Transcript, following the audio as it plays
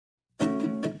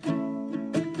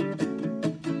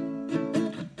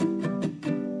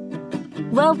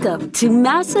Welcome to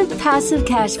Massive Passive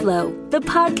Cash Flow, the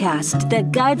podcast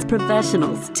that guides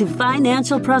professionals to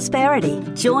financial prosperity.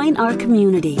 Join our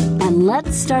community and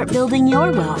let's start building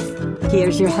your wealth.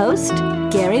 Here's your host,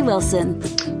 Gary Wilson.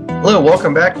 Hello,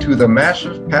 welcome back to the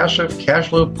Massive Passive Cash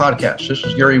Flow podcast. This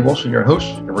is Gary Wilson, your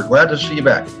host, and we're glad to see you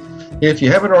back. If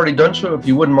you haven't already done so, if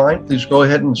you wouldn't mind, please go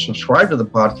ahead and subscribe to the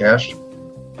podcast.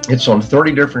 It's on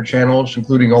 30 different channels,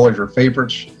 including all of your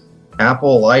favorites.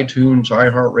 Apple, iTunes,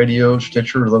 iHeartRadio,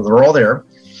 Stitcher, they're all there.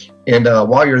 And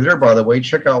while you're there, by the way,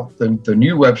 check out the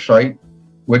new website,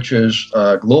 which is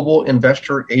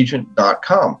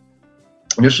globalinvestoragent.com.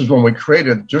 And this is one we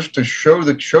created just to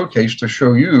showcase to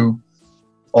show you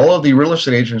all of the real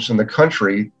estate agents in the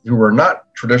country who are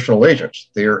not traditional agents.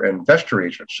 They're investor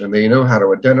agents, and they know how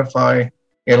to identify,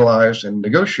 analyze, and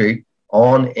negotiate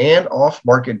on and off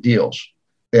market deals.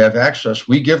 They have access.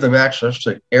 We give them access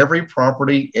to every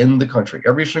property in the country,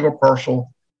 every single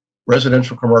parcel,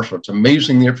 residential, commercial. It's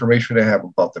amazing the information they have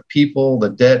about the people, the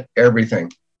debt, everything.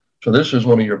 So this is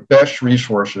one of your best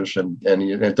resources, and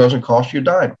it doesn't cost you a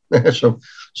dime. So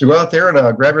go out there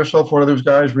and grab yourself one of those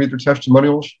guys, read their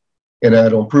testimonials, and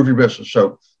it'll improve your business.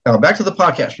 So now back to the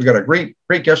podcast. We got a great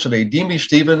guest today, Demi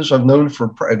Stevens. I've known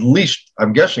for at least,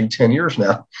 I'm guessing, 10 years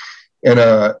now.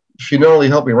 And she not only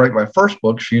helped me write my first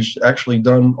book, she's actually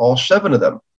done all 7 of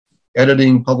them,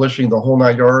 editing, publishing, the whole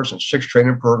 9 yards, and 6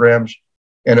 training programs.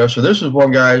 And so this is one,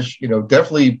 guys,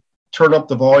 definitely turn up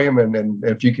the volume. And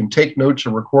if you can take notes or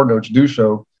record notes, do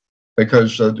so,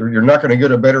 because you're not going to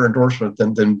get a better endorsement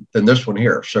than this one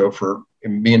here. So for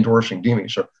me endorsing Demi.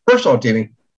 So first of all, Demi,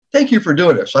 thank you for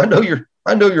doing this. I know you're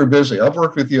busy. I've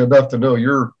worked with you enough to know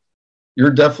you're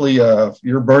definitely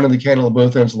you're burning the candle at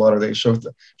both ends a lot of days. So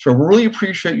we really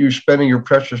appreciate you spending your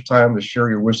precious time to share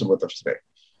your wisdom with us today.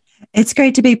 It's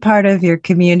great to be part of your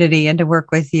community and to work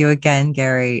with you again,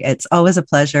 Gary. It's always a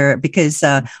pleasure because,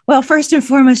 first and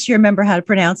foremost, you remember how to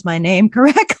pronounce my name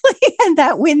correctly, and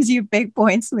that wins you big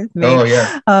points with me. Oh,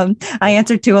 yeah. I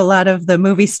answer to a lot of the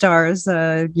movie stars,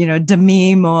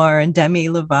 Demi Moore and Demi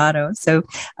Lovato. So,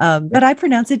 but I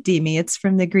pronounce it Demi. It's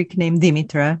from the Greek name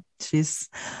Dimitra. She's,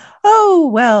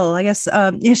 I guess,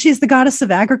 she's the goddess of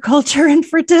agriculture and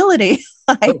fertility.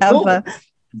 I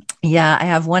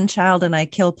have one child and I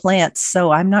kill plants,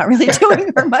 so I'm not really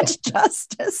doing her much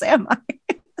justice, am I?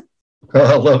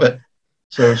 I love it.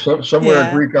 So somewhere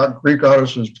a Greek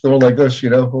goddess is going like this,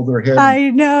 hold their head. I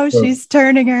know, she's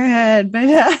turning her head, but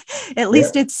at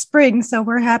least it's spring, so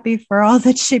we're happy for all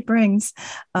that she brings.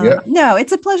 No,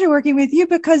 it's a pleasure working with you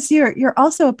because you're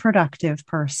also a productive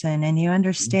person, and you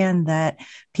understand that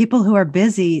people who are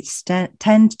busy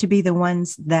tend to be the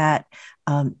ones that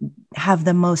have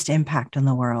the most impact on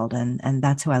the world, and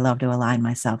that's who I love to align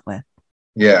myself with.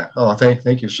 Yeah. Oh,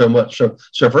 thank you so much. So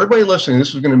for everybody listening,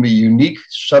 this is going to be a unique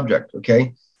subject.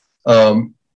 Okay.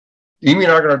 Amy and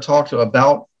I are going to talk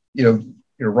about,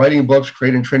 writing books,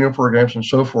 creating training programs, and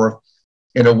so forth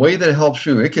in a way that helps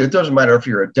you. It doesn't matter if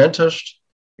you're a dentist,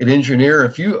 an engineer,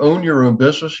 if you own your own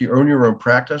business, you own your own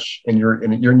practice, and you're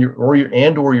an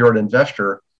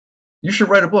investor, you should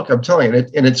write a book. I'm telling you,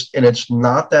 and it's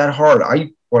not that hard.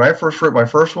 When I first wrote my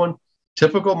first one,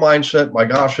 typical mindset, my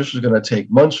gosh, this is going to take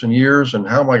months and years, and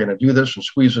how am I going to do this and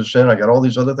squeeze this in? I got all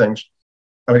these other things.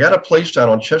 And I got a place down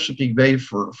on Chesapeake Bay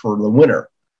for the winter,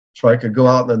 so I could go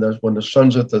out and when the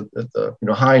sun's at the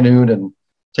high noon and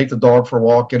take the dog for a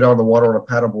walk, get out on the water on a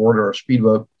paddleboard or a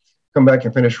speedboat, come back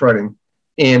and finish writing.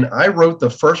 And I wrote the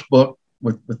first book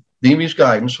with Demi's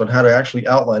guidance on how to actually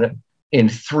outline it in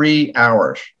 3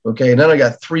 hours. Okay. And then I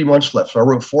got 3 months left. So I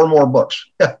wrote 4 more books.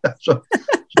 So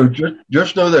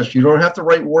just know this, you don't have to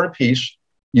write War and Peace.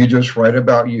 You just write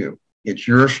about you. It's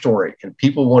your story and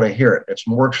people want to hear it. It's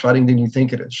more exciting than you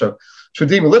think it is. So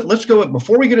Demi, let's go.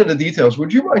 Before we get into details,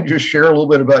 would you mind just share a little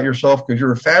bit about yourself? Because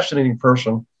you're a fascinating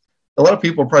person. A lot of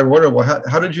people probably wonder, well,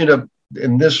 how did you end up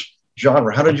in this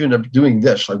genre? How did you end up doing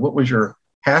this? Like, what was your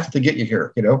path to get you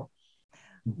here?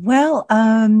 Well,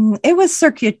 it was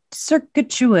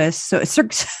circuitous. So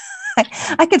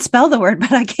I could spell the word,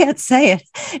 but I can't say it.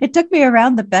 It took me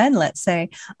around the bend, let's say.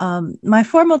 My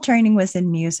formal training was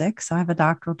in music. So I have a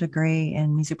doctoral degree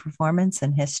in music performance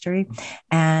and history.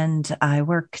 And I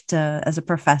worked as a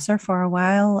professor for a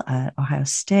while at Ohio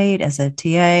State as a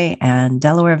TA and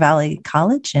Delaware Valley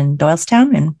College in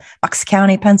Doylestown in Bucks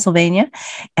County, Pennsylvania.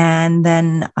 And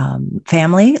then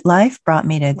family life brought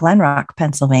me to Glen Rock,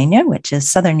 Pennsylvania, which is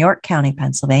southern York County,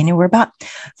 Pennsylvania. We're about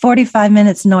 45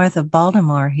 minutes north of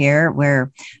Baltimore here,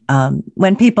 where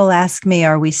when people ask me,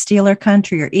 are we Steeler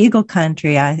country or Eagle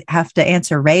country, I have to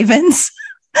answer Ravens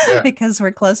because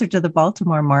we're closer to the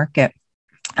Baltimore market.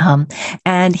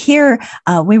 And here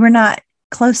we were not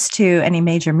close to any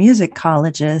major music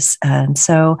colleges. And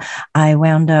so I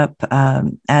wound up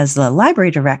as the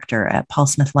library director at Paul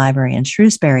Smith Library in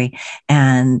Shrewsbury,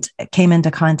 and came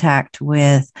into contact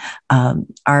with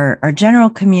our general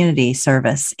community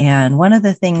service. And one of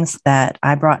the things that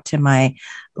I brought to my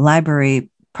library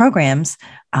programs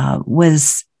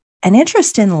was an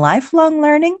interest in lifelong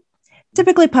learning.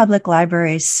 Typically, public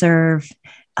libraries serve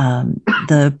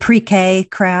the pre-K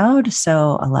crowd,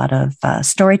 so a lot of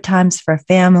story times for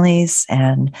families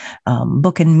and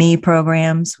book and me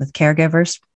programs with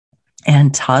caregivers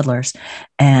and toddlers.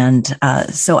 And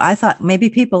so I thought maybe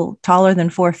people taller than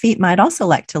 4 feet might also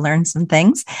like to learn some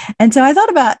things. And so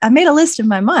I made a list in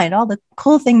my mind, all the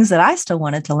cool things that I still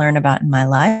wanted to learn about in my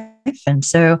life. And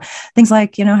so things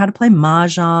like, how to play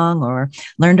mahjong, or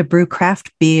learn to brew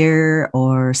craft beer,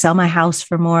 or sell my house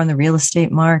for more on the real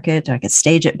estate market. I could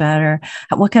stage it better.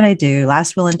 What could I do?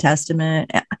 Last will and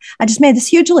testament. I just made this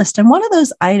huge list. And one of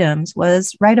those items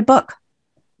was write a book.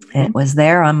 It was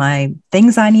there on my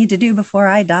things I need to do before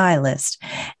I die list.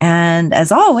 And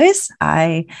as always,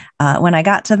 when I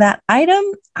got to that item,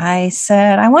 I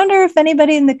said, I wonder if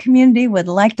anybody in the community would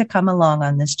like to come along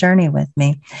on this journey with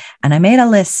me. And I made a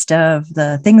list of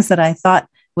the things that I thought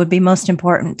would be most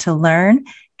important to learn,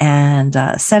 and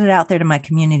set it out there to my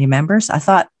community members. I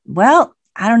thought, well,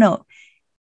 I don't know.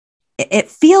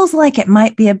 It feels like it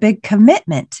might be a big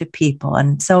commitment to people.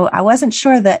 And so I wasn't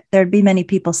sure that there'd be many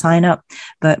people sign up,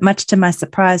 but much to my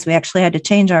surprise, we actually had to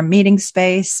change our meeting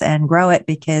space and grow it,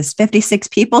 because 56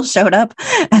 people showed up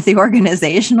at the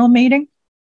organizational meeting.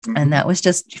 And that was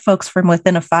just folks from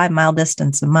within a 5-mile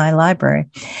distance of my library.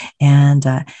 And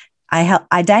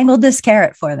I dangled this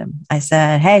carrot for them. I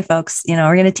said, hey, folks,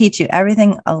 we're going to teach you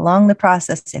everything along the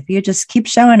process. If you just keep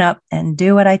showing up and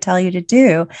do what I tell you to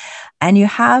do, and you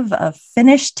have a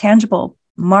finished, tangible,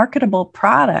 marketable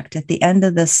product at the end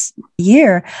of this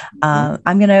year,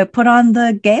 I'm going to put on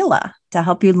the gala to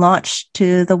help you launch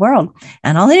to the world.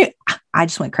 And I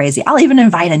just went crazy. I'll even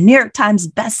invite a New York Times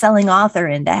bestselling author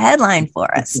in to headline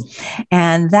for us.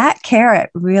 And that carrot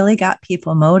really got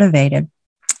people motivated.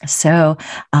 So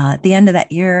at the end of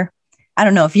that year, I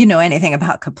don't know if you know anything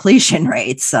about completion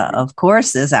rates of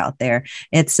courses out there.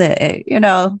 It's the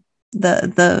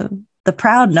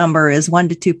proud number is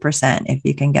 1% to 2% if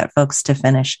you can get folks to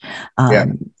finish.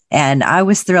 And I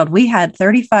was thrilled. We had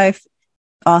 35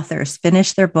 authors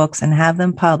finish their books and have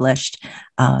them published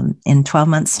in 12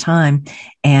 months' time.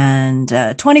 And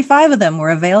 25 of them were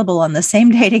available on the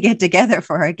same day to get together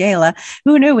for a gala.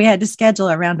 Who knew we had to schedule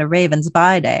around a Ravens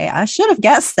bye day? I should have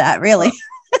guessed that, really.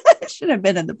 It should have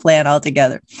been in the plan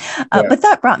altogether. But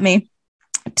that brought me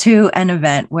to an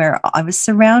event where I was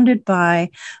surrounded by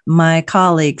my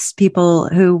colleagues, people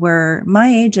who were my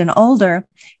age and older,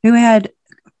 who had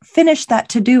finished that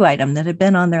to-do item that had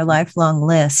been on their lifelong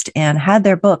list and had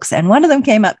their books. And one of them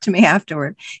came up to me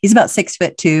afterward. He's about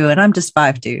 6'2" and I'm just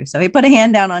 5'2". So he put a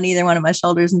hand down on either one of my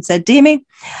shoulders and said, Demi,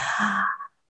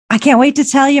 I can't wait to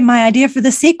tell you my idea for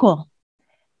the sequel.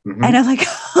 And I'm like,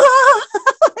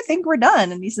 I think we're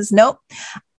done. And he says, nope,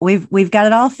 we've got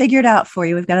it all figured out for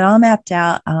you. We've got it all mapped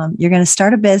out. You're going to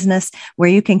start a business where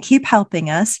you can keep helping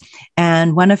us.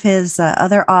 And one of his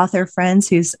other author friends,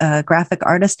 who's a graphic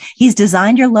artist, he's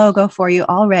designed your logo for you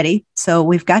already. So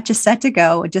we've got you set to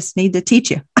go. We just need to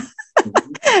teach you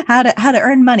how to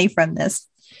earn money from this.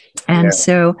 And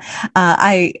so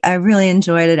I really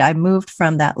enjoyed it. I moved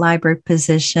from that library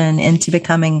position into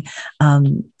becoming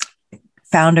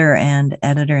founder and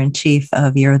editor-in-chief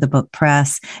of Year of the Book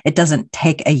Press. It doesn't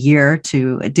take a year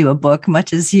to do a book,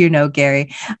 much as you know,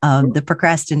 Gary. The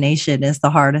procrastination is the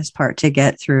hardest part to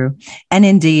get through. And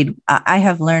indeed, I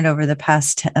have learned over the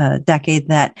past decade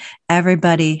that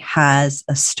everybody has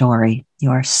a story.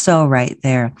 You are so right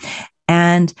there.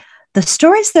 And the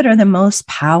stories that are the most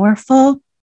powerful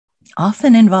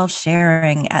often involve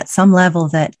sharing at some level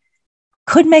that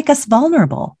could make us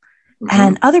vulnerable.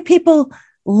 And other people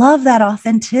love that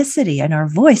authenticity in our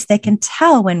voice. They can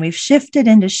tell when we've shifted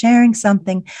into sharing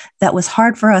something that was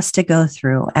hard for us to go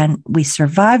through, and we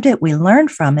survived it, we learned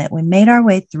from it, we made our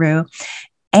way through,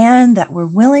 and that we're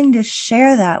willing to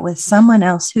share that with someone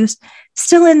else who's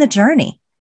still in the journey.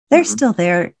 They're still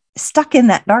there, stuck in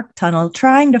that dark tunnel,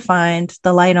 trying to find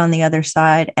the light on the other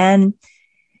side. And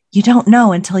you don't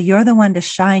know until you're the one to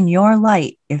shine your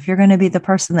light if you're going to be the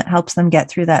person that helps them get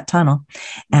through that tunnel.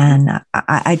 And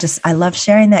I love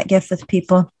sharing that gift with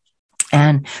people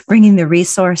and bringing the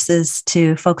resources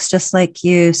to folks just like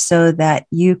you so that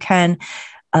you can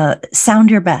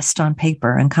sound your best on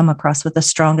paper and come across with the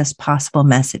strongest possible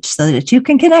message so that you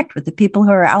can connect with the people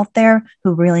who are out there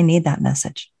who really need that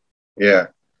message. Yeah.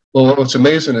 Well, what's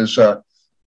amazing is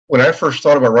when I first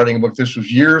thought about writing a book, this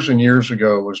was years and years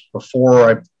ago. It was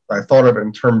before I thought of it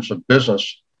in terms of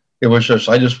business. It was just,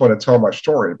 I just want to tell my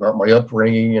story about my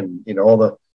upbringing and,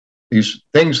 all these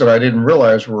things that I didn't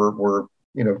realize were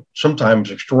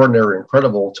sometimes extraordinary,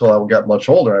 incredible until I got much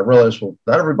older. I realized, well,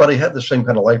 not everybody had the same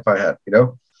kind of life I had,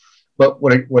 But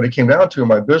what it came down to in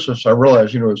my business, I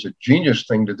realized, it was a genius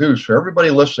thing to do. So everybody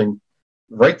listening,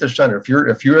 write this down. If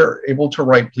you're able to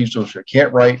write, please do. If you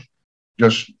can't write,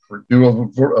 just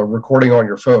do a recording on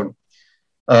your phone.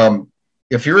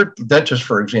 If you're a dentist,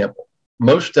 for example,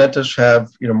 most dentists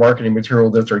have marketing material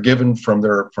that they're given from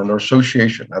their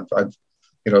association.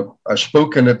 I've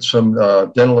spoken at some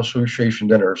dental association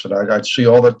dinners, and I'd see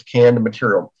all the canned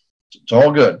material. It's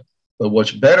all good, but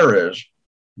what's better is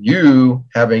you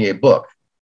having a book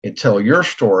and tell your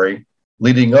story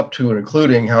leading up to and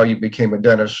including how you became a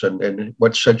dentist and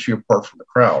what sets you apart from the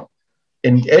crowd.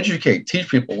 And educate, teach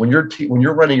people when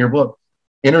you're writing your book,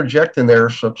 interject in there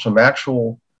some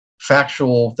actual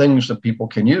factual things that people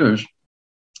can use,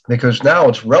 because now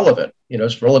it's relevant.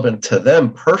 It's relevant to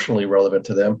them, personally relevant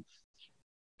to them,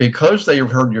 because they've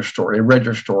heard your story, they read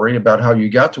your story about how you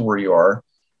got to where you are,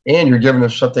 and you're giving them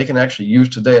stuff they can actually use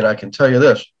today. And I can tell you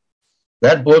this,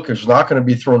 that book is not going to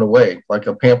be thrown away like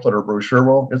a pamphlet or brochure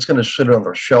will. It's going to sit on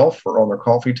their shelf or on their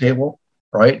coffee table,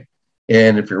 right?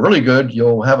 And if you're really good,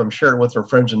 you'll have them share it with their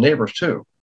friends and neighbors too.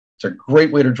 It's a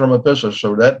great way to drum up business.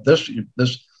 So that this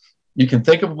you can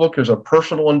think of a book as a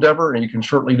personal endeavor, and you can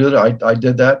certainly do that. I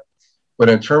did that. But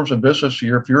in terms of business,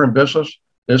 if you're in business,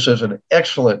 this is an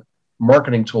excellent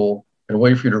marketing tool and a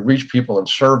way for you to reach people and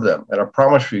serve them. And I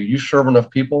promise you serve enough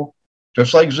people,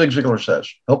 just like Zig Ziglar says,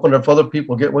 help enough other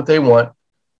people get what they want.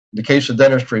 In the case of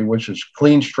dentistry, which is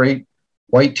clean, straight,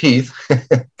 white teeth,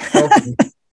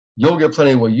 you'll get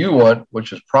plenty of what you want,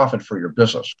 which is profit for your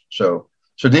business. So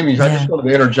Demi, I just wanted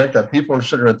to interject that people are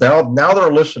sitting down. Now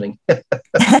they're listening.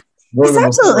 It's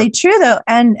absolutely true, though.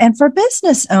 And for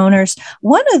business owners,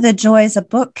 one of the joys a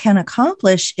book can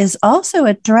accomplish is also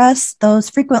address those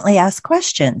frequently asked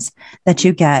questions that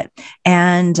you get.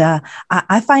 And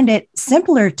I find it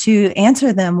simpler to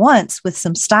answer them once with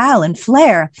some style and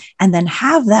flair, and then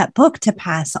have that book to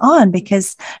pass on,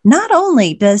 because not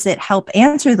only does it help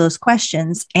answer those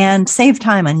questions and save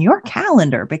time on your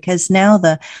calendar, because now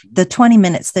the 20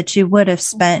 minutes that you would have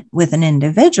spent with an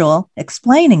individual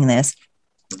explaining this,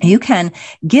 you can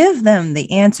give them the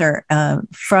answer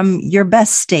from your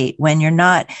best state when you're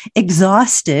not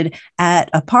exhausted at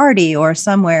a party or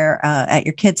somewhere at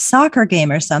your kid's soccer game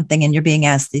or something, and you're being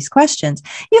asked these questions.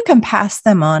 You can pass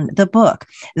them on the book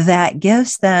that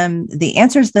gives them the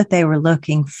answers that they were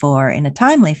looking for in a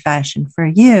timely fashion for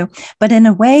you, but in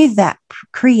a way that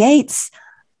creates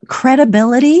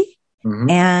credibility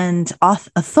and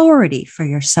authority for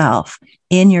yourself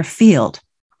in your field,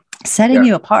 setting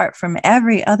you apart from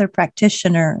every other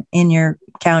practitioner in your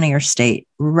county or state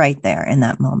right there in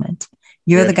that moment.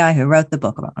 You're the guy who wrote the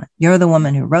book on it. You're the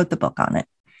woman who wrote the book on it.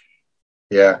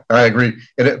 Yeah, I agree.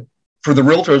 And for the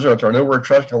realtors out there, I know we're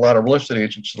attracting a lot of real estate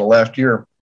agents in the last year.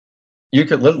 You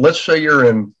could, let's say you're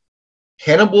in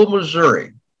Hannibal,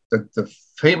 Missouri, the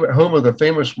home of the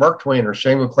famous Mark Twain or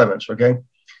Samuel Clemens, okay?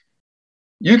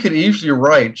 You could easily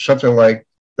write something like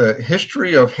the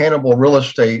history of Hannibal real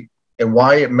estate and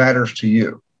why it matters to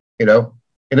you, and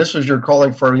this is your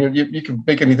calling for, you can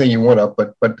make anything you want up,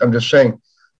 but I'm just saying,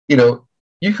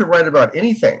 you could write about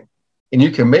anything and you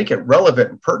can make it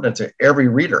relevant and pertinent to every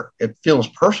reader. It feels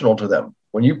personal to them.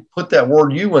 When you put that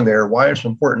word you in there, why it's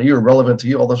important to you or relevant to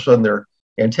you, all of a sudden their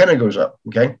antenna goes up.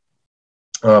 Okay.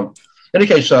 In any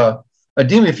case,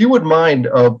 Demi, if you would mind,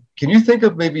 can you think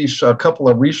of maybe a couple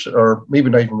of recent, or maybe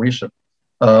not even recent,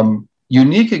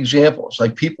 unique examples,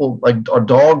 like people like a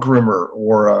dog groomer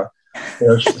or a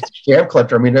stamp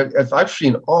collector? I mean, I've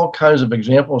seen all kinds of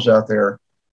examples out there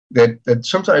that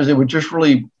sometimes it would just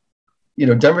really,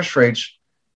 demonstrates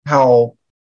how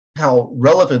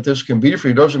relevant this can be for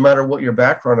you. It doesn't matter what your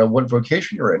background or what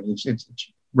vocation you're in.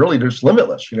 It's really just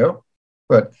limitless,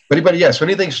 But anybody, yes,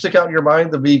 anything stick out in your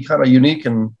mind to be kind of unique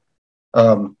and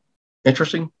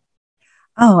interesting?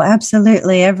 Oh,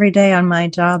 absolutely. Every day on my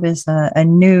job is a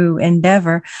new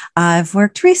endeavor. I've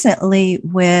worked recently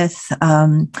with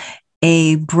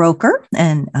a broker,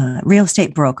 and real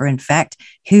estate broker, in fact,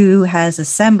 who has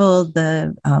assembled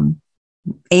the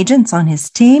agents on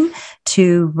his team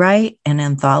to write an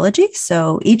anthology.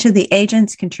 So each of the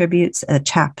agents contributes a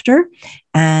chapter,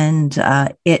 and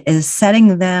it is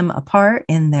setting them apart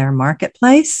in their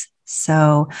marketplace.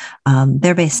 So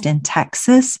they're based in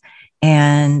Texas,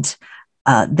 and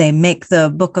they make the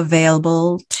book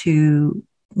available to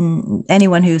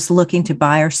anyone who's looking to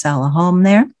buy or sell a home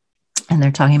there. And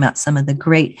they're talking about some of the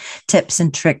great tips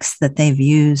and tricks that they've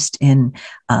used in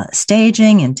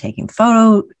staging and taking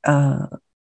photo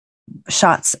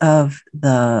shots of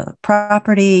the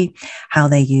property, how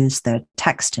they use the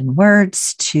text and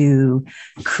words to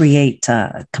create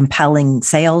a compelling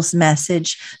sales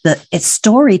message. It's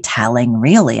storytelling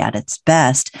really at its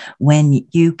best when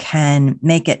you can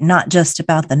make it not just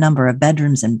about the number of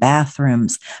bedrooms and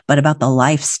bathrooms, but about the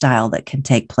lifestyle that can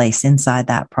take place inside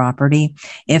that property,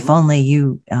 if only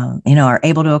you are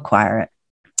able to acquire it.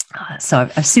 So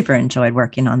I've super enjoyed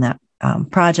working on that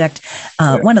project.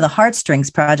 One of the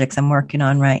heartstrings projects I'm working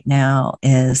on right now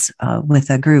is with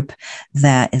a group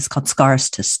that is called Scars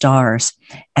to Stars.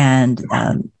 And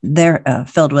they're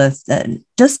filled with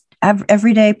just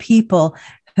everyday people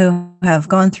who have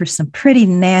gone through some pretty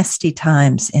nasty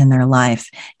times in their life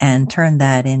and turned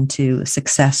that into a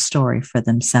success story for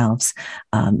themselves.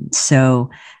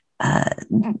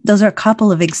 Those are a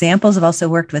couple of examples. I've also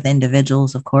worked with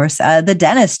individuals, of course. The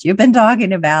dentist you've been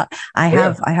talking about. I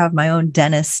have my own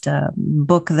dentist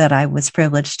book that I was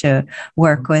privileged to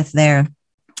work with there.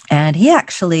 And he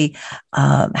actually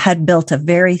had built a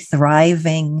very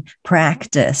thriving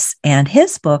practice. And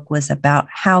his book was about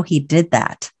how he did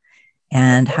that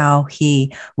and how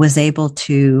he was able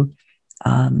to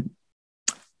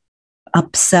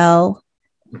upsell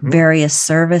various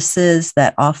services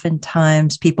that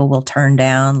oftentimes people will turn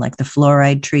down, like the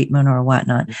fluoride treatment or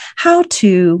whatnot, how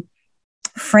to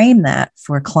frame that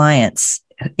for clients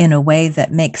in a way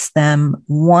that makes them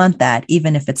want that,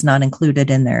 even if it's not included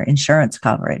in their insurance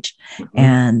coverage,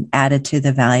 and added to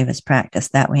the value of his practice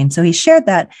that way. And so he shared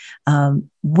that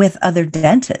with other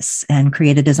dentists and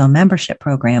created his own membership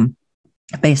program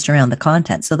based around the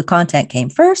content. So the content came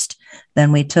first,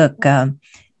 then we took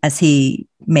as he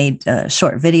made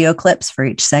short video clips for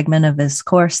each segment of his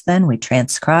course, then we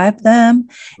transcribed them,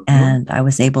 and I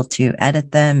was able to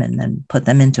edit them and then put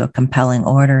them into a compelling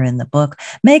order in the book,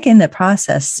 making the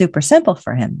process super simple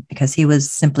for him because he was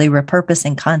simply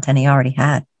repurposing content he already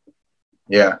had.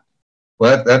 Yeah.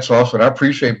 Well, that's awesome. I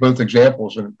appreciate both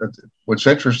examples. And what's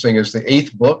interesting is the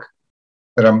 8th book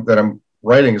that I'm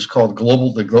writing is called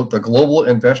the Global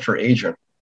Investor Agent.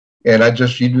 And you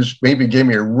just maybe gave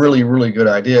me a really, really good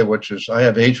idea, which is I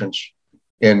have agents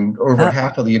in over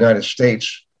half of the United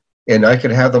States, and I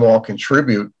could have them all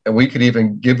contribute, and we could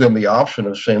even give them the option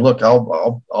of saying, look,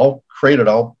 I'll create it,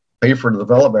 I'll pay for the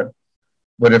development.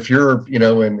 But if you're,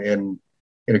 in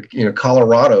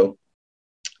Colorado,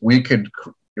 you could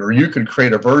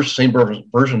create a same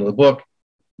version of the book,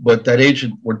 but that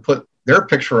agent would put their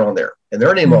picture on there and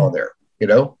their name on there,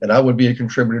 and I would be a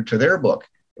contributor to their book.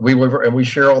 We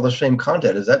share all the same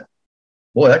content. Is that,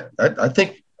 boy, I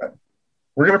think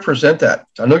we're going to present that.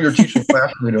 I know you're teaching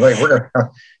class with me tonight.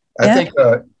 I think,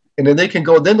 and then they can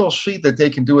go, then they'll see that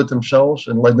they can do it themselves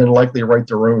and then likely write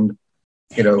their own,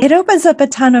 It opens up a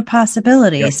ton of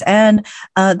possibilities. And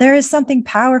there is something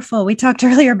powerful. We talked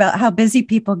earlier about how busy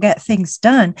people get things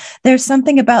done. There's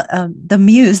something about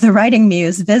the writing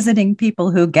muse, visiting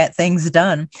people who get things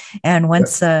done. And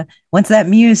once that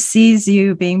muse sees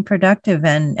you being productive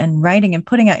and writing and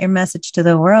putting out your message to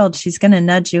the world, she's going to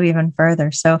nudge you even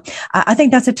further. So I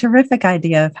think that's a terrific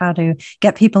idea of how to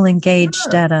get people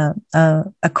engaged at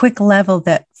a quick level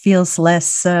that feels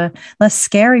less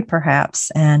scary,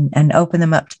 perhaps, and open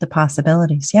them up to the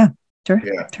possibilities. Yeah,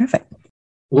 terrific.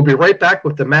 We'll be right back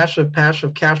with the Massive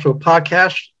Passive Cash Flow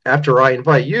podcast after I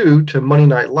invite you to Monday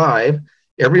Night Live.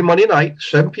 Every Monday night,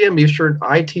 7 p.m. Eastern,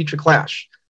 I teach a class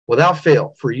without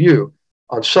fail for you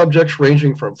on subjects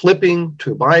ranging from flipping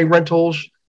to buying rentals,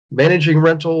 managing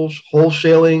rentals,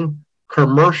 wholesaling,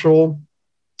 commercial,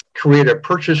 creative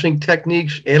purchasing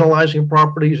techniques, analyzing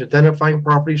properties, identifying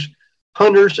properties,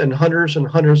 hundreds and hundreds and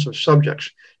hundreds of subjects.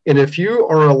 And if you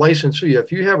are a licensee,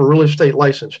 if you have a real estate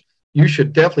license, you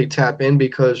should definitely tap in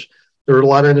because there are a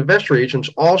lot of investor agents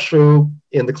also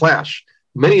in the class.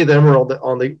 Many of them are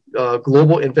on the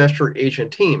global investor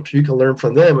agent team. So you can learn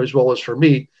from them as well as from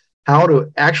me how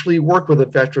to actually work with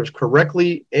investors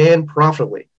correctly and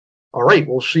profitably. All right,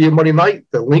 we'll see you Monday night.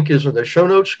 The link is in the show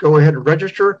notes. Go ahead and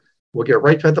register. We'll get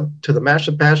right to the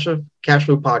Massive Passive Cash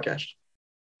Flow podcast.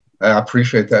 I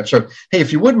appreciate that. So, hey,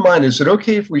 if you wouldn't mind, is it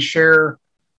okay if we share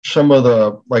some of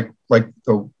the like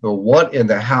the what and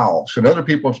the how? So now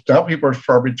people are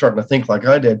probably starting to think like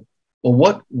I did.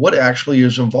 Well, what actually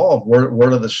is involved?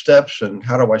 What are the steps, and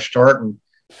how do I start?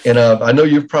 And I know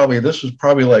this is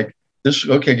probably like this.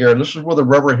 Okay, Garen, this is where the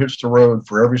rubber hits the road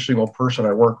for every single person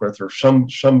I work with, or some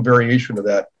variation of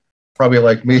that. Probably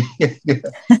like me.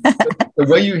 The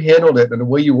way you handled it and the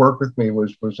way you worked with me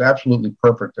was absolutely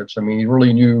perfect. You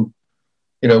really knew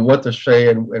what to say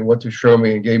and what to show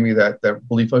me, and gave me that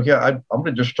belief of, I'm going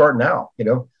to just start now,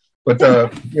 But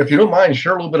if you don't mind,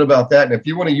 share a little bit about that. And if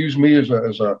you want to use me as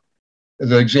an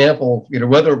example,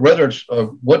 whether it's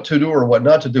what to do or what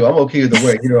not to do, I'm okay either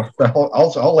way.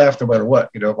 I'll laugh no matter what,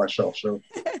 myself. So,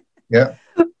 yeah.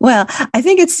 Well, I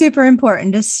think it's super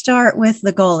important to start with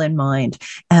the goal in mind.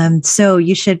 So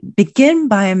you should begin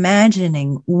by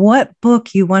imagining what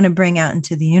book you want to bring out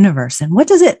into the universe, and what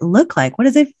does it look like? What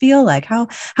does it feel like? How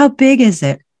big is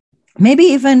it? Maybe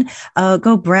even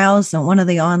go browse on one of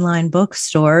the online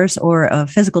bookstores, or a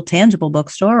physical, tangible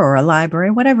bookstore, or a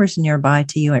library, whatever's nearby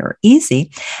to you or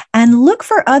easy, and look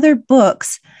for other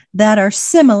books that are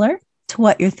similar to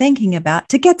what you're thinking about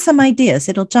to get some ideas.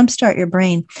 It'll jumpstart your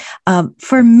brain.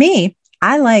 For me,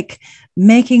 I like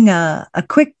making a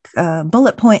quick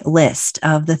bullet point list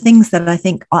of the things that I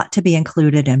think ought to be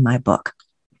included in my book.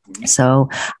 So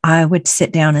I would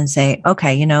sit down and say,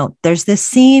 okay, there's this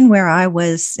scene where I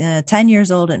was 10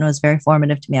 years old and it was very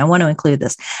formative to me. I want to include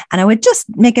this. And I would just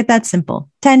make it that simple,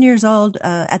 10 years old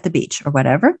at the beach or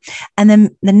whatever. And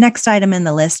then the next item in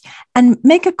the list, and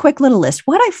make a quick little list.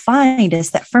 What I find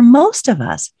is that for most of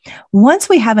us, once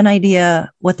we have an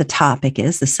idea what the topic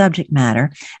is, the subject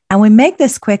matter, and we make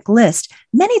this quick list,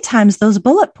 many times those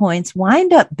bullet points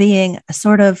wind up being a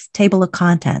sort of table of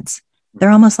contents. They're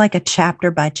almost like a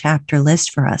chapter by chapter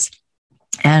list for us.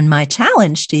 And my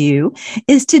challenge to you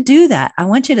is to do that. I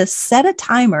want you to set a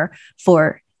timer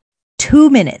for 2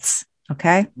 minutes.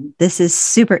 Okay. This is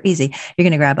super easy. You're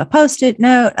going to grab a Post-it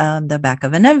note, the back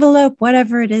of an envelope,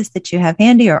 whatever it is that you have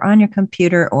handy, or on your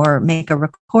computer, or make a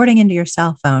recording into your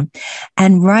cell phone,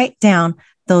 and write down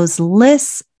those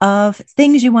lists of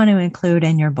things you want to include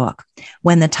in your book.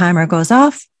 When the timer goes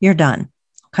off, you're done.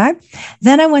 Okay.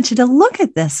 Then I want you to look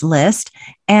at this list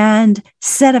and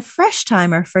set a fresh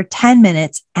timer for 10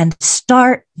 minutes and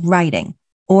start writing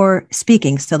or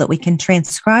speaking so that we can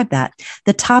transcribe that.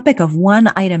 The topic of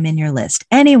one item in your list,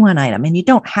 any one item. And you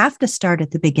don't have to start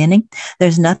at the beginning.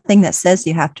 There's nothing that says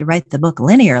you have to write the book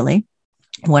linearly.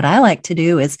 What I like to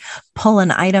do is pull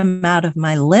an item out of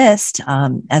my list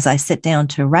as I sit down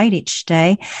to write each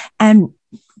day, and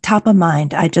top of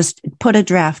mind, I just put a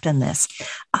draft in this.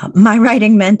 My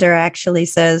writing mentor actually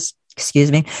says,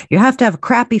 you have to have a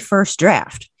crappy first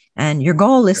draft. And your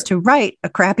goal is to write a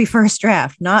crappy first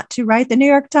draft, not to write the New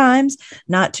York Times,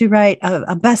 not to write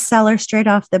a bestseller straight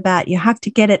off the bat. You have to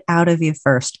get it out of you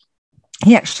first.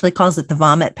 He actually calls it the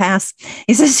vomit pass.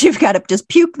 He says you've got to just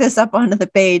puke this up onto the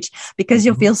page, because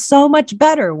you'll feel so much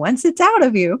better once it's out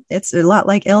of you. It's a lot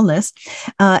like illness.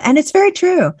 And it's very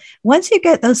true. Once you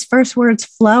get those first words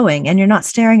flowing and you're not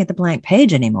staring at the blank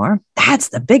page anymore, that's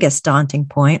the biggest daunting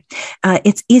point.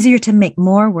 It's easier to make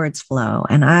more words flow.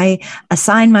 And I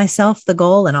assign myself the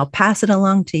goal, and I'll pass it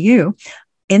along to you.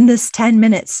 In this 10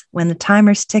 minutes, when the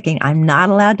timer's ticking, I'm not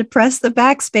allowed to press the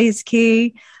backspace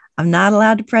key. I'm not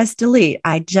allowed to press delete.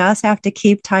 I just have to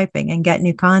keep typing and get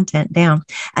new content down.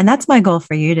 And that's my goal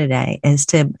for you today, is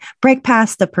to break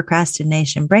past the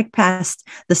procrastination, break past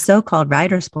the so-called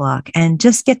writer's block, and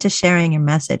just get to sharing your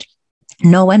message.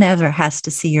 No one ever has to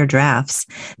see your drafts.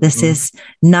 This is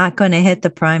not going to hit the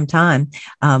prime time.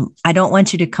 I don't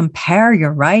want you to compare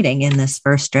your writing in this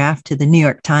first draft to the New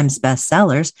York Times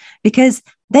bestsellers, because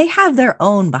they have their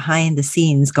own behind the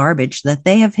scenes garbage that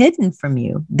they have hidden from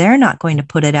you. They're not going to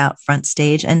put it out front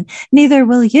stage, and neither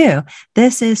will you.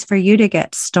 This is for you to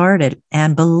get started.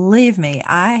 And believe me,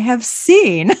 I have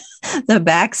seen the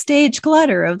backstage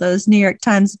clutter of those New York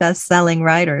Times best-selling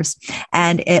writers,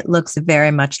 and it looks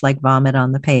very much like vomit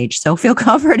on the page. So feel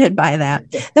comforted by that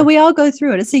we all go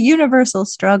through it. It's a universal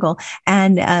struggle,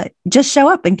 and just show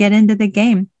up and get into the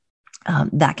game.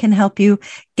 That can help you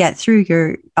get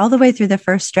through all the way through the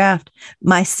first draft.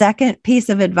 My second piece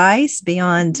of advice,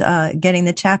 beyond getting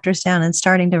the chapters down and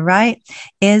starting to write,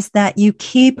 is that you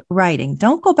keep writing.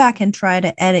 Don't go back and try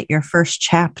to edit your first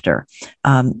chapter.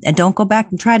 And don't go back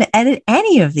and try to edit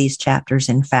any of these chapters,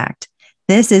 in fact.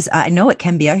 I know it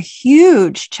can be a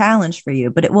huge challenge for you,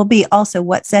 but it will be also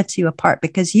what sets you apart,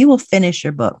 because you will finish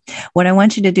your book. What I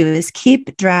want you to do is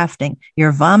keep drafting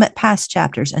your vomit pass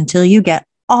chapters until you get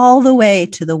all the way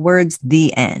to the words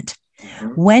 "the end."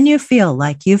 When you feel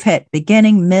like you've hit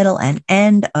beginning, middle, and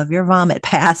end of your vomit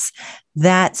pass,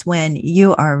 that's when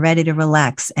you are ready to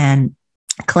relax and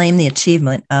claim the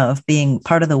achievement of being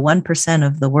part of the 1%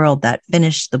 of the world that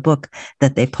finished the book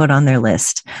that they put on their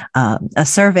list. A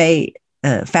survey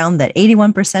found that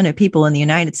 81% of people in the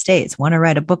United States want to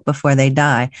write a book before they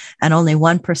die, and only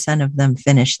 1% of them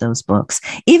finish those books.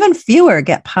 Even fewer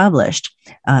get published.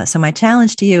 So my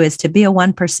challenge to you is to be a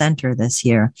 1%er this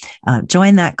year.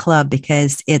 Join that club,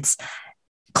 because it's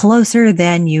closer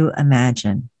than you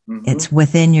imagine. It's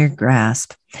within your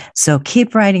grasp. So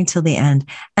keep writing till the end.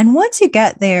 And once you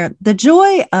get there, the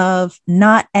joy of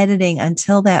not editing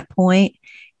until that point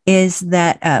is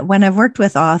that when I've worked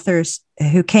with authors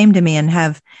who came to me and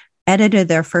have edited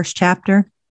their first chapter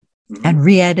and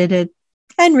re-edited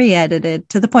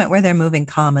to the point where they're moving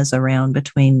commas around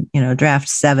between, draft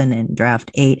 7 and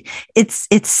draft 8.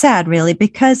 It's sad, really,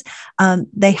 because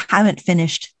they haven't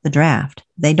finished the draft.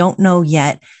 They don't know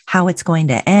yet how it's going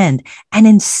to end. And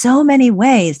in so many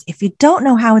ways, if you don't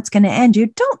know how it's going to end, you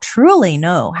don't truly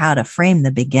know how to frame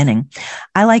the beginning.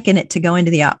 I liken it to going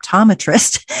to the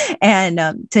optometrist.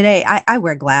 And today I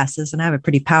wear glasses and I have a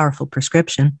pretty powerful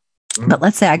prescription. But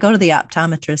let's say I go to the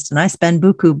optometrist and I spend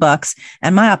buku bucks,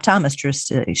 and my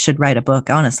optometrist should write a book,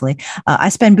 honestly. I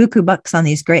spend buku bucks on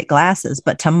these great glasses,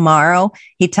 but tomorrow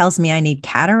he tells me I need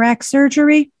cataract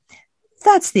surgery.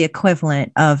 That's the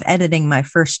equivalent of editing my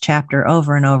first chapter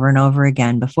over and over and over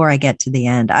again before I get to the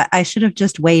end. I should have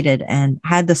just waited and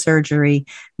had the surgery,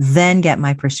 then get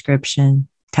my prescription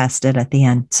tested at the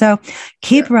end. So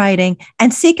keep writing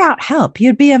and seek out help.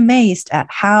 You'd be amazed at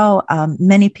how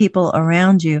many people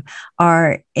around you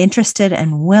are interested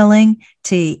and willing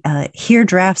to hear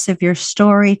drafts of your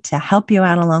story, to help you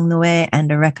out along the way, and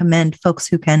to recommend folks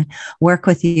who can work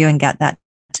with you and get that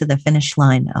to the finish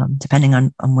line, depending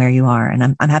on where you are.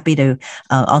 And I'm happy to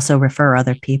also refer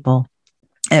other people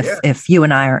if you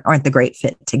and I aren't the great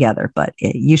fit together, but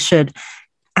you should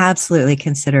absolutely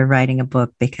consider writing a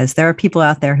book, because there are people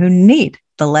out there who need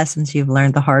the lessons you've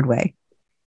learned the hard way.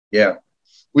 Yeah.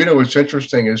 What's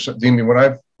interesting is, Demi, when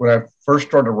I first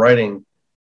started writing,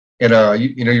 and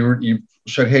you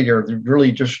said, hey, you're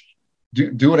really just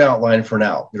do an outline for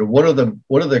now. What are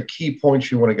the key points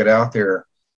you want to get out there?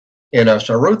 And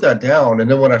so I wrote that down.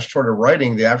 And then when I started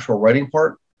writing the actual writing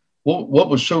part, what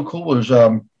was so cool was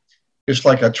it's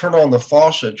like I turned on the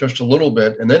faucet just a little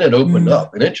bit, and then it opened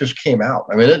up, and it just came out.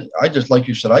 I mean, I just, like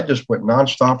you said, I just went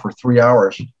nonstop for 3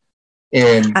 hours,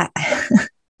 and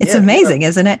it's amazing,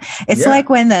 isn't it? It's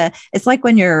like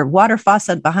when your water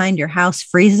faucet behind your house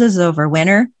freezes over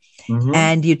winter,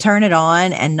 and you turn it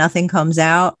on, and nothing comes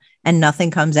out, and nothing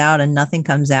comes out, and nothing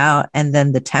comes out, and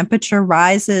then the temperature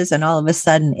rises, and all of a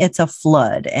sudden it's a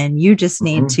flood, and you just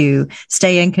need to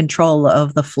stay in control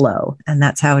of the flow. And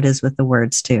that's how it is with the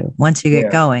words too. Once you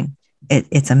get going,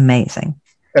 it's amazing.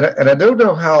 And I don't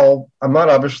know how. I'm not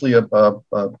obviously a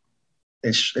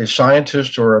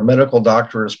scientist or a medical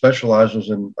doctor who specializes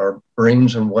in our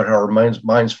brains and what our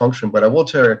minds function, but I will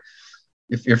tell you,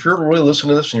 if you're really listening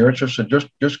to this and you're interested,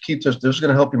 just keep this. This is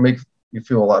going to help you make you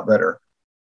feel a lot better.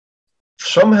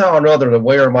 Somehow or another, the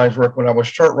way our minds work, when I would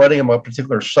start writing about a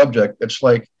particular subject, it's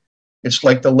like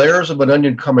the layers of an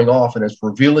onion coming off, and it's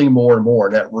revealing more and more.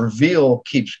 And that reveal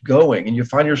keeps going, and you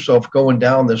find yourself going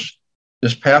down this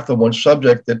path of one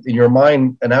subject that in your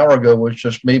mind an hour ago was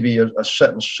just maybe a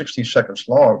sentence 60 seconds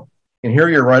long. And here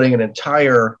you're writing an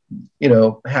entire,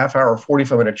 half hour,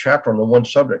 45-minute chapter on the one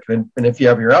subject. And if you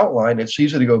have your outline, it's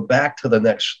easy to go back to the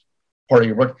next part of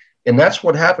your book. And that's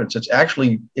what happens. It's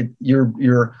actually, if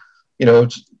you're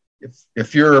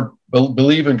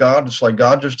believe in God, it's like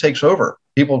God just takes over.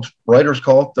 Writers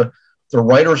call it the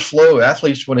writer's flow.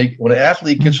 Athletes, when an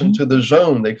athlete gets into the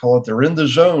zone, they call it they're in the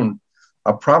zone.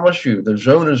 I promise you, the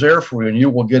zone is there for you, and you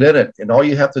will get in it. And all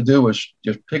you have to do is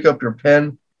just pick up your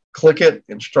pen, click it,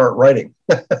 and start writing.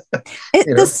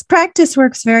 This practice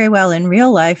works very well in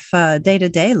real life,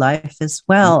 day-to-day life as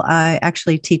well. I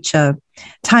actually teach a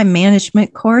time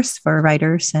management course for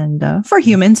writers and for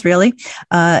humans, really.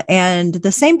 And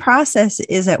the same process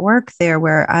is at work there,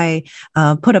 where I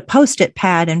put a Post-it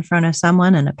pad in front of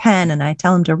someone and a pen, and I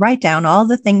tell them to write down all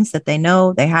the things that they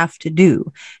know they have to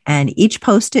do. And each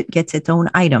Post-it gets its own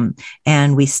item,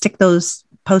 and we stick those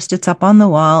Post-its up on the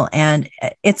wall. And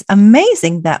it's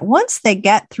amazing that once they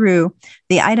get through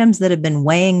the items that have been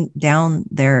weighing down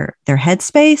their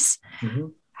headspace,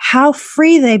 how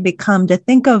free they become to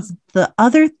think of the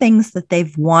other things that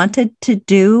they've wanted to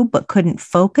do but couldn't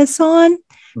focus on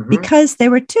because they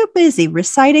were too busy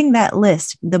reciting that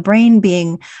list, the brain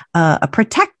being a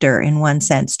protector in one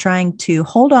sense, trying to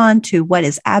hold on to what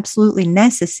is absolutely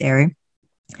necessary.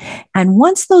 And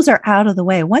once those are out of the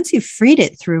way, once you've freed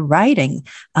it through writing,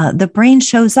 the brain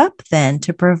shows up then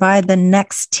to provide the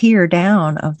next tier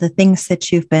down of the things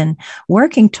that you've been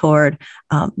working toward,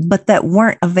 but that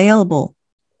weren't available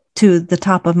to the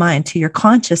top of mind, to your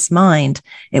conscious mind.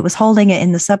 It was holding it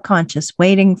in the subconscious,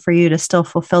 waiting for you to still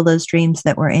fulfill those dreams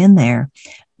that were in there.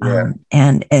 Yeah.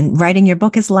 And writing your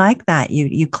book is like that.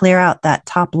 You clear out that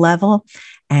top level,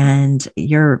 and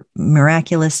your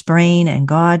miraculous brain and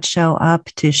God show up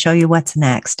to show you what's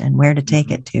next and where to take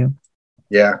it to.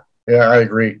 Yeah, I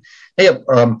agree. Hey,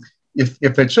 if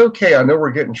it's okay, I know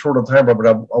we're getting short on time, but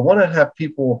I want to have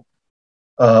people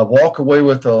walk away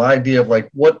with the idea of like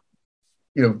what,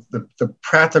 the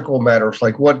practical matters,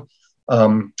 like what,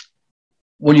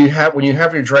 when you have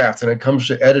your draft and it comes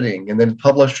to editing and then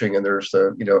publishing, and there's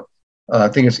the, I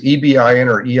think it's EBIN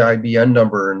or EIBN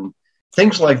number and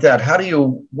things like that.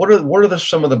 What are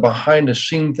some of the behind the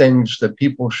scene things that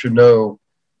people should know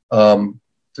who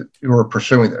are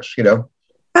pursuing this,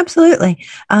 Absolutely.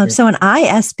 So an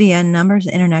ISBN number is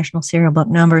International Serial Book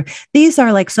Number. These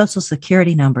are like social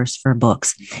security numbers for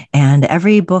books. And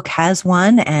every book has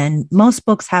one, and most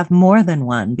books have more than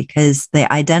one because they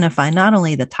identify not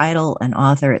only the title and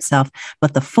author itself,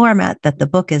 but the format that the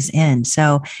book is in.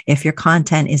 So if your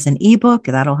content is an ebook,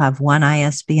 that'll have one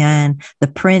ISBN. The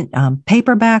print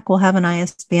paperback will have an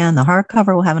ISBN. The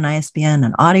hardcover will have an ISBN.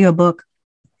 An audiobook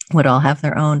would all have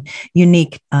their own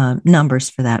unique numbers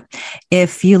for that.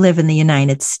 If you live in the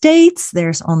United States,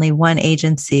 there's only one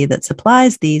agency that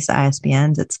supplies these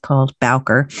ISBNs. It's called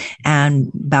Bowker, and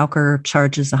Bowker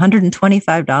charges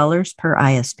 $125 per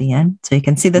ISBN. So you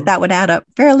can see that would add up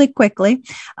fairly quickly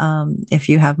if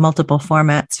you have multiple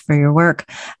formats for your work.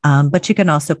 But you can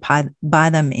also buy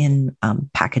them in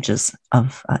packages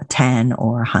of 10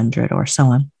 or 100 or so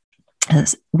on.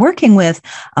 Working with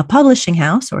a publishing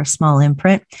house or a small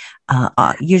imprint,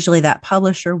 usually that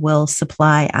publisher will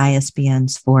supply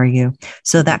ISBNs for you.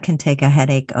 So that can take a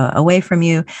headache away from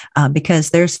you because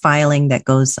there's filing that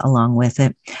goes along with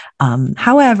it.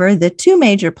 However, the two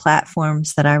major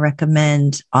platforms that I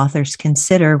recommend authors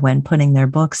consider when putting their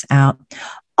books out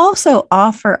also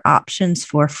offer options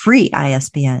for free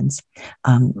ISBNs.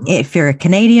 If you're a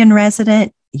Canadian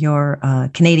resident, your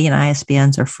Canadian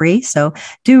ISBNs are free. So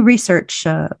do research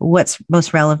what's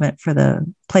most relevant for the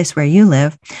place where you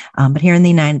live. But here in the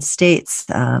United States,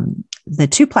 the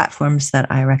two platforms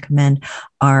that I recommend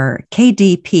are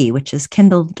KDP, which is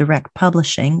Kindle Direct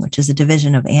Publishing, which is a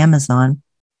division of Amazon.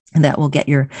 And that will get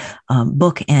your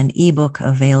book and ebook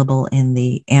available in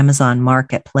the Amazon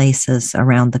marketplaces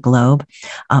around the globe,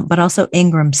 but also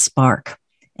Ingram Spark.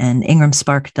 And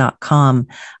ingramspark.com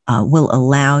will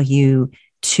allow you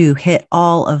to hit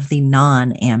all of the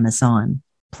non-Amazon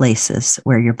places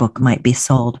where your book might be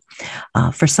sold.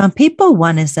 For some people,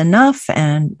 one is enough.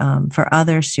 And for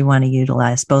others, you want to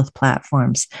utilize both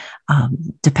platforms,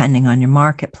 depending on your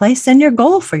marketplace and your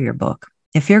goal for your book.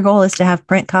 If your goal is to have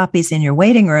print copies in your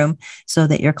waiting room so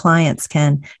that your clients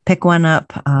can pick one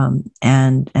up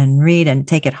and read and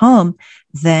take it home,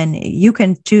 then you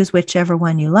can choose whichever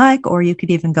one you like, or you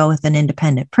could even go with an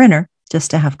independent printer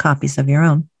just to have copies of your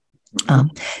own.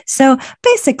 So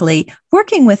basically,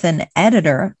 working with an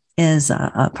editor is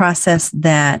a process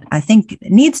that I think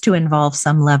needs to involve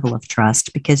some level of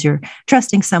trust, because you're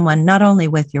trusting someone not only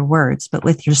with your words, but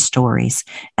with your stories.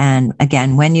 And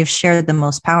again, when you've shared the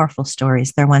most powerful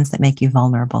stories, they're ones that make you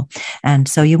vulnerable. And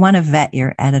so you want to vet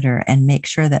your editor and make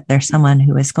sure that there's someone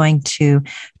who is going to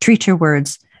treat your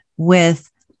words with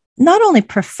not only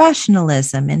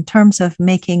professionalism in terms of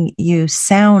making you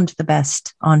sound the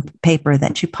best on paper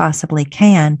that you possibly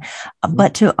can,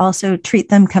 but to also treat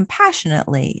them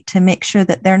compassionately to make sure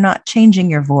that they're not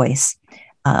changing your voice.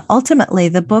 Ultimately,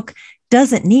 the book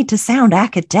doesn't need to sound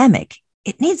academic.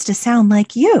 It needs to sound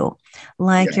like you,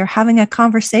 like you're having a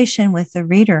conversation with the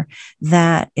reader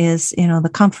that is,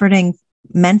 the comforting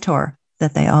mentor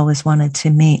that they always wanted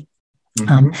to meet.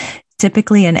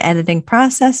 Typically in editing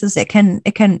processes,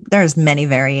 there's many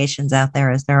variations out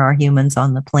there as there are humans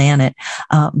on the planet,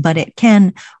 but it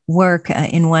can work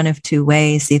in one of two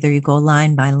ways. Either you go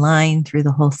line by line through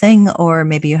the whole thing, or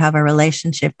maybe you have a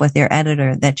relationship with your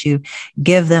editor that you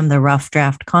give them the rough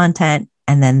draft content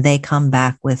and then they come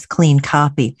back with clean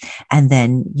copy, and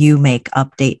then you make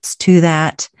updates to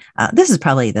that. This is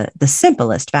probably the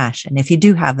simplest fashion. If you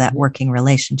do have that working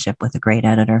relationship with a great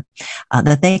editor,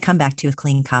 that they come back to you with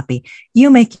clean copy,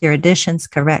 you make your additions,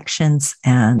 corrections,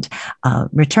 and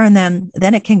return them.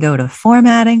 Then it can go to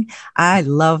formatting. I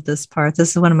love this part. This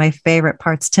is one of my favorite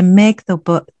parts, to make the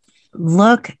book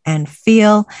look and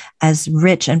feel as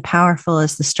rich and powerful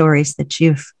as the stories that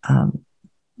you've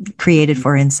created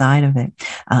for inside of it.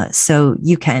 So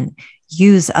you can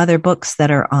use other books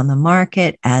that are on the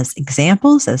market as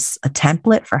examples, as a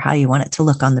template for how you want it to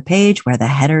look on the page, where the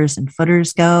headers and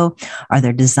footers go. Are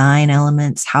there design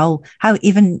elements? How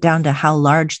even down to how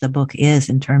large the book is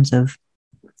in terms of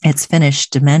its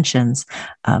finished dimensions.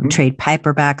 Trade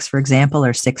paperbacks, for example,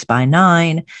 are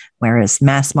 6x9, whereas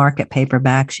mass market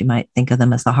paperbacks, you might think of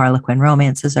them as the Harlequin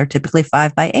romances, are typically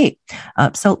 5x8.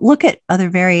 So look at other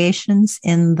variations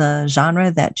in the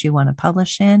genre that you want to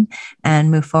publish in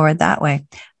and move forward that way.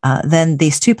 Then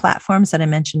these two platforms that I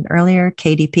mentioned earlier,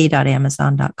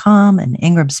 kdp.amazon.com and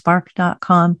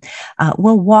ingramspark.com,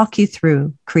 will walk you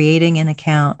through creating an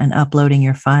account and uploading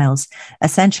your files.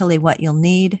 Essentially what you'll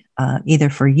need, either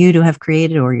for you to have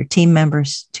created or your team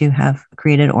members to have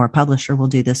created, or a publisher will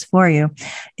do this for you,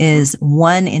 is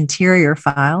one interior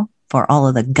file for all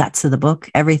of the guts of the book,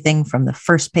 everything from the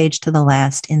first page to the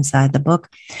last inside the book,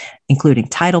 including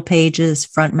title pages,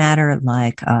 front matter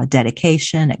like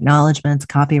dedication, acknowledgments,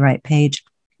 copyright page,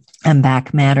 and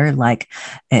back matter like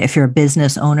if you're a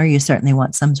business owner, you certainly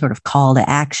want some sort of call to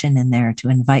action in there to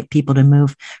invite people to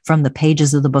move from the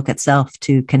pages of the book itself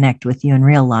to connect with you in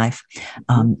real life,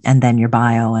 and then your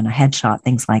bio and a headshot,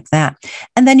 things like that.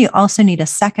 And then you also need a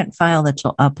second file that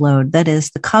you'll upload that is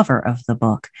the cover of the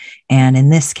book. And in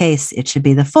this case, it should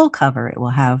be the full cover. It will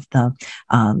have the,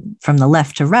 from the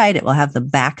left to right, it will have the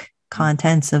back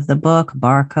contents of the book,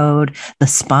 barcode, the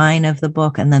spine of the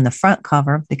book, and then the front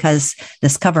cover, because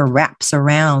this cover wraps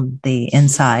around the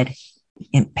inside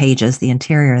pages, the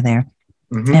interior there,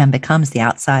 and becomes the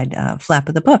outside flap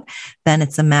of the book. Then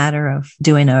it's a matter of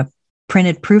doing a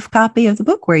printed proof copy of the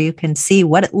book where you can see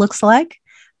what it looks like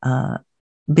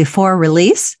before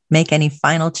release, make any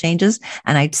final changes.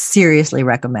 And I seriously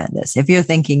recommend this. If you're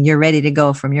thinking you're ready to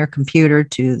go from your computer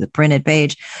to the printed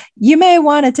page, you may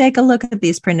want to take a look at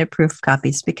these printed proof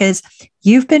copies, because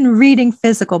you've been reading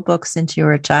physical books since you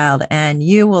were a child, and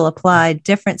you will apply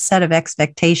different set of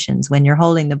expectations when you're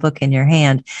holding the book in your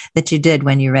hand that you did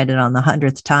when you read it on the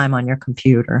 100th time on your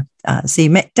computer. So you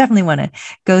may definitely want to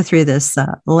go through this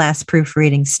last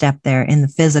proofreading step there in the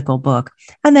physical book.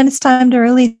 And then it's time to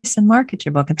release and market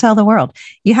your book and tell the world.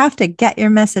 You have to get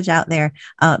your message out there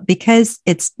because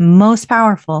it's most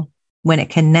powerful when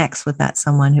it connects with that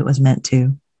someone who was meant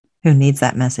to, who needs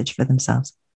that message for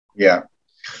themselves. Yeah.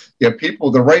 Yeah.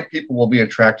 The right people will be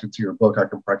attracted to your book.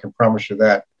 I can promise you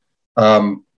that.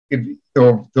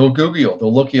 They'll Google you,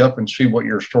 they'll look you up and see what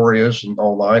your story is and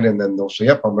online, and then they'll say,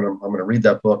 "Yep, I'm gonna read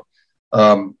that book."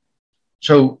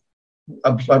 So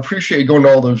I appreciate you going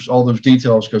to all those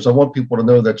details, because I want people to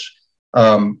know that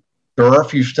there are a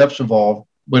few steps involved,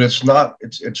 but it's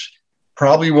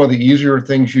probably one of the easier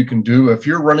things you can do. If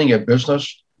you're running a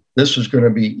business, this is going to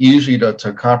be easy to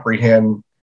comprehend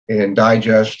and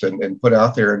digest and put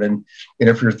out there. And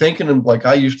if you're thinking like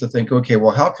I used to think, okay,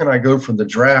 well, how can I go from the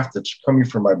draft that's coming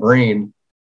from my brain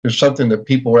to something that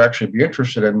people will actually be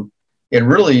interested in? And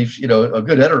really, a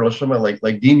good editor, somebody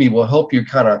like Demi, will help you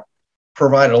kind of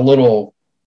provide a little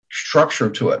structure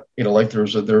to it. Like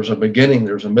there's a beginning,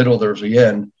 there's a middle, there's a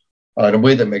end, in a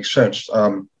way that makes sense.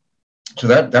 So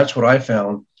that's what I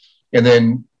found. And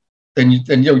then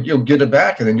you'll get it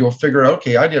back, and then you'll figure out,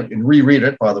 okay, I didn't, and reread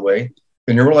it, by the way.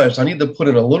 Then you realize I need to put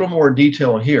in a little more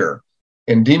detail here.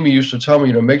 And Demi used to tell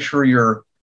me, make sure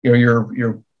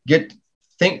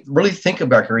really think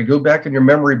about here. You go back in your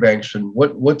memory banks and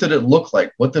what did it look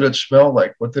like? What did it smell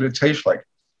like? What did it taste like?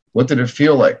 What did it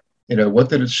feel like? What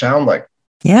did it sound like?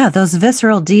 Yeah, those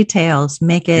visceral details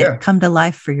make it come to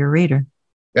life for your reader.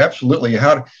 Absolutely.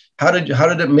 How did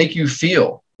it make you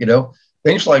feel?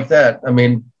 Things like that. I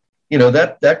mean,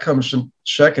 that comes in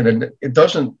second, and it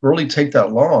doesn't really take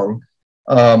that long.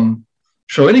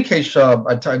 So in any case,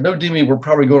 I know, Demi, we're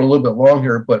probably going a little bit long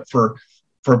here, but for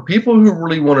people who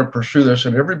really want to pursue this,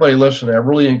 and everybody listening, I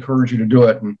really encourage you to do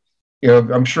it. And,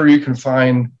 I'm sure you can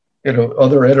find,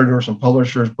 other editors and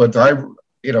publishers, but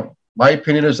my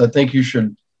opinion is I think you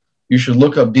should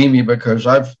look up Demi, because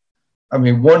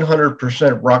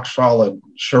 100% rock solid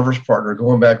service partner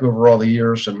going back over all the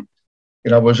years. And,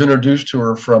 I was introduced to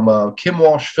her from Kim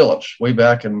Walsh Phillips way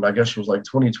back in, I guess it was like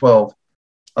 2012.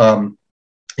 I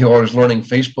was learning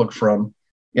Facebook from,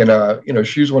 and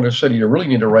she's the one who said, you really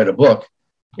need to write a book.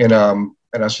 And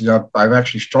I said, I've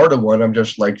actually started one. I'm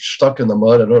just like stuck in the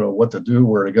mud. I don't know what to do,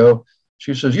 where to go.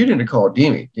 She says, you need to call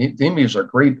Demi. Demi is a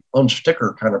great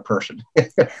unsticker kind of person.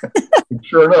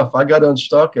 Sure enough, I got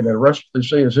unstuck, and the rest, they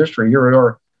say, is history. Here we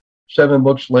are 7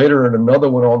 books later, and another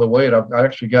one on the way. And I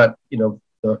actually got,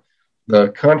 the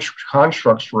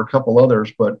constructs for a couple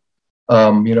others, but I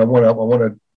want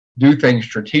to do things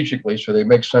strategically so they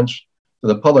make sense to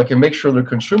the public and make sure they're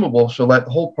consumable. So that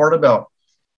whole part about,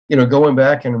 going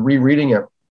back and rereading it,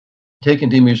 taking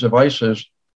Demi's advices,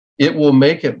 it will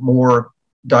make it more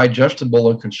digestible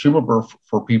and consumable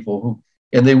for people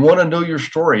and they want to know your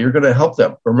story. You're going to help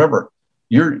them. Remember,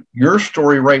 your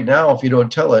story right now, if you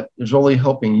don't tell it, is only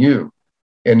helping you.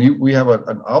 And we have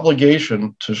an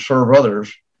obligation to serve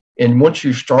others. And once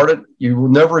you start it, you will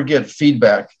never get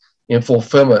feedback and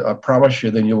fulfillment, I promise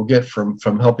you, than you'll get from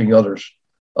helping others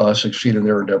succeed in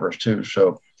their endeavors too.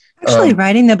 So actually,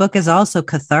 writing the book is also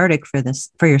cathartic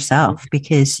for yourself,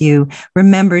 because you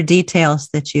remember details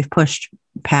that you've pushed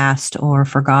past or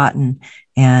forgotten.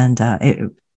 And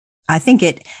I think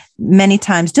it many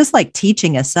times, just like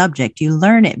teaching a subject, you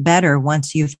learn it better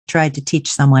once you've tried to teach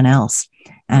someone else.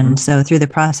 And so through the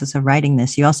process of writing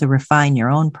this, you also refine your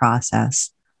own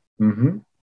process. Mm-hmm.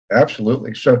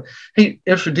 Absolutely. So, hey,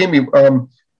 Demi,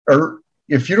 or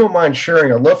if you don't mind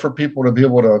sharing, I'd love for people to be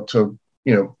able to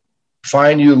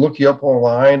find you, look you up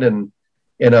online, and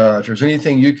if there's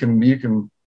anything you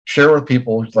can share with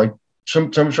people, like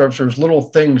sometimes there's little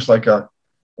things like the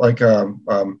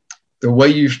way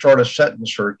you start a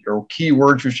sentence or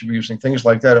keywords you should be using, things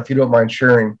like that. If you don't mind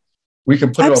sharing, we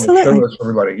can put Absolutely. it on the show notes for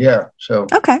everybody. Yeah. So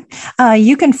okay,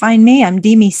 you can find me. I'm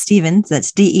Demi Stevens.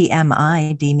 That's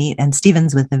DEMI, Demi, and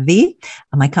Stevens with a V.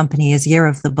 My company is Year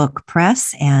of the Book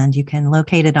Press, and you can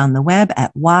locate it on the web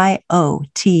at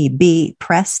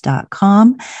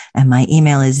yotbpress.com. And my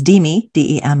email is Demi,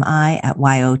 DEMI, at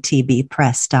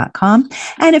yotbpress.com.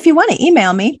 And if you want to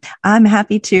email me, I'm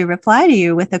happy to reply to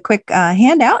you with a quick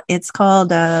handout. It's called,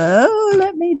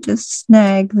 let me just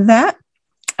snag that.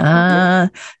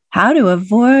 How to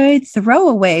avoid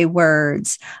throwaway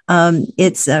words.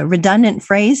 It's redundant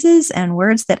phrases and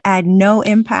words that add no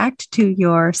impact to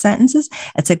your sentences.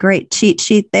 It's a great cheat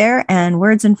sheet there, and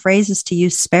words and phrases to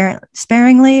use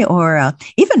sparingly, or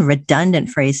even redundant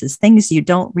phrases, things you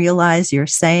don't realize you're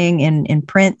saying in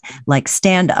print, like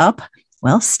stand up.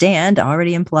 Well, stand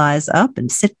already implies up,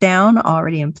 and sit down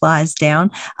already implies down.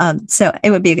 So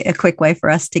it would be a quick way for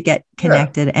us to get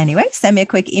connected. Anyway, send me a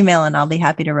quick email and I'll be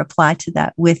happy to reply to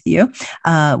that with you,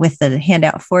 with the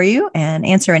handout for you, and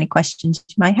answer any questions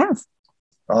you might have.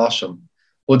 Awesome.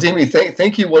 Well, Demi,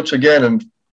 thank you once again. And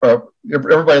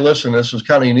everybody listening, this is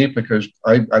kind of unique because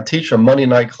I teach a Monday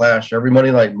night class every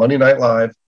Monday night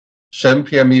live, 7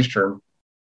 p.m. Eastern.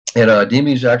 And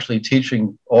Demi's actually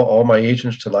teaching all my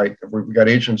agents tonight. We've got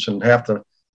agents in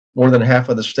more than half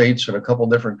of the states and a couple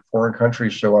different foreign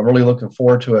countries. So I'm really looking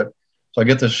forward to it. So I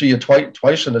get to see you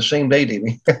twice in the same day,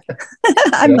 Demi.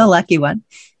 I'm the lucky one.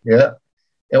 Yeah.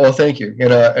 Well, thank you.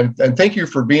 And thank you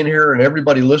for being here, and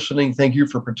everybody listening. Thank you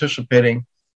for participating.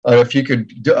 If you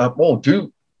could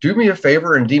do me a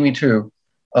favor, and Demi too.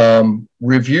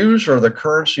 Reviews are the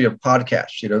currency of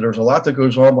podcasts. There's a lot that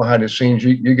goes on behind the scenes.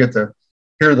 You get to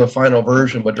hear the final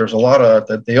version, but there's a lot of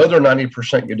the other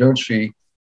 90% you don't see.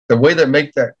 The way that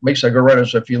makes that go around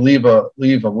is if you leave a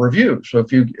review. So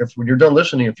if when you're done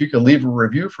listening, if you could leave a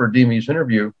review for Demi's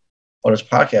interview on his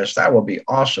podcast, that would be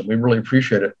awesome. We really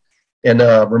appreciate it. And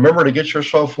remember to get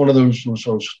yourself one of those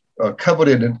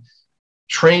coveted and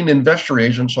trained investor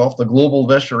agents off the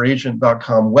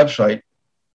globalinvestoragent.com website.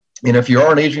 And if you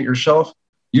are an agent yourself,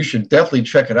 you should definitely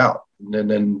check it out and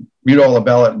then read all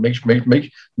about it and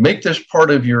make this part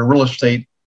of your real estate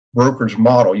broker's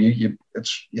model. When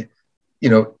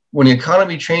the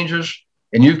economy changes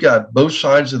and you've got both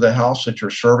sides of the house that you're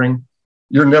serving,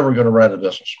 you're never going to run a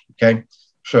business. Okay.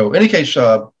 So in any case,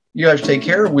 you guys take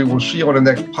care. We will see you on the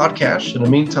next podcast. In the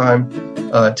meantime,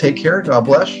 take care. God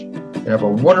bless, and have a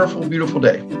wonderful, beautiful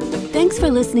day. Thanks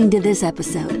for listening to this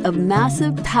episode of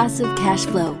Massive Passive Cash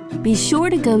Flow. Be sure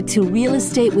to go to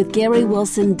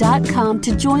realestatewithgarywilson.com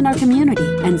to join our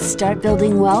community and start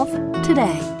building wealth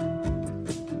today.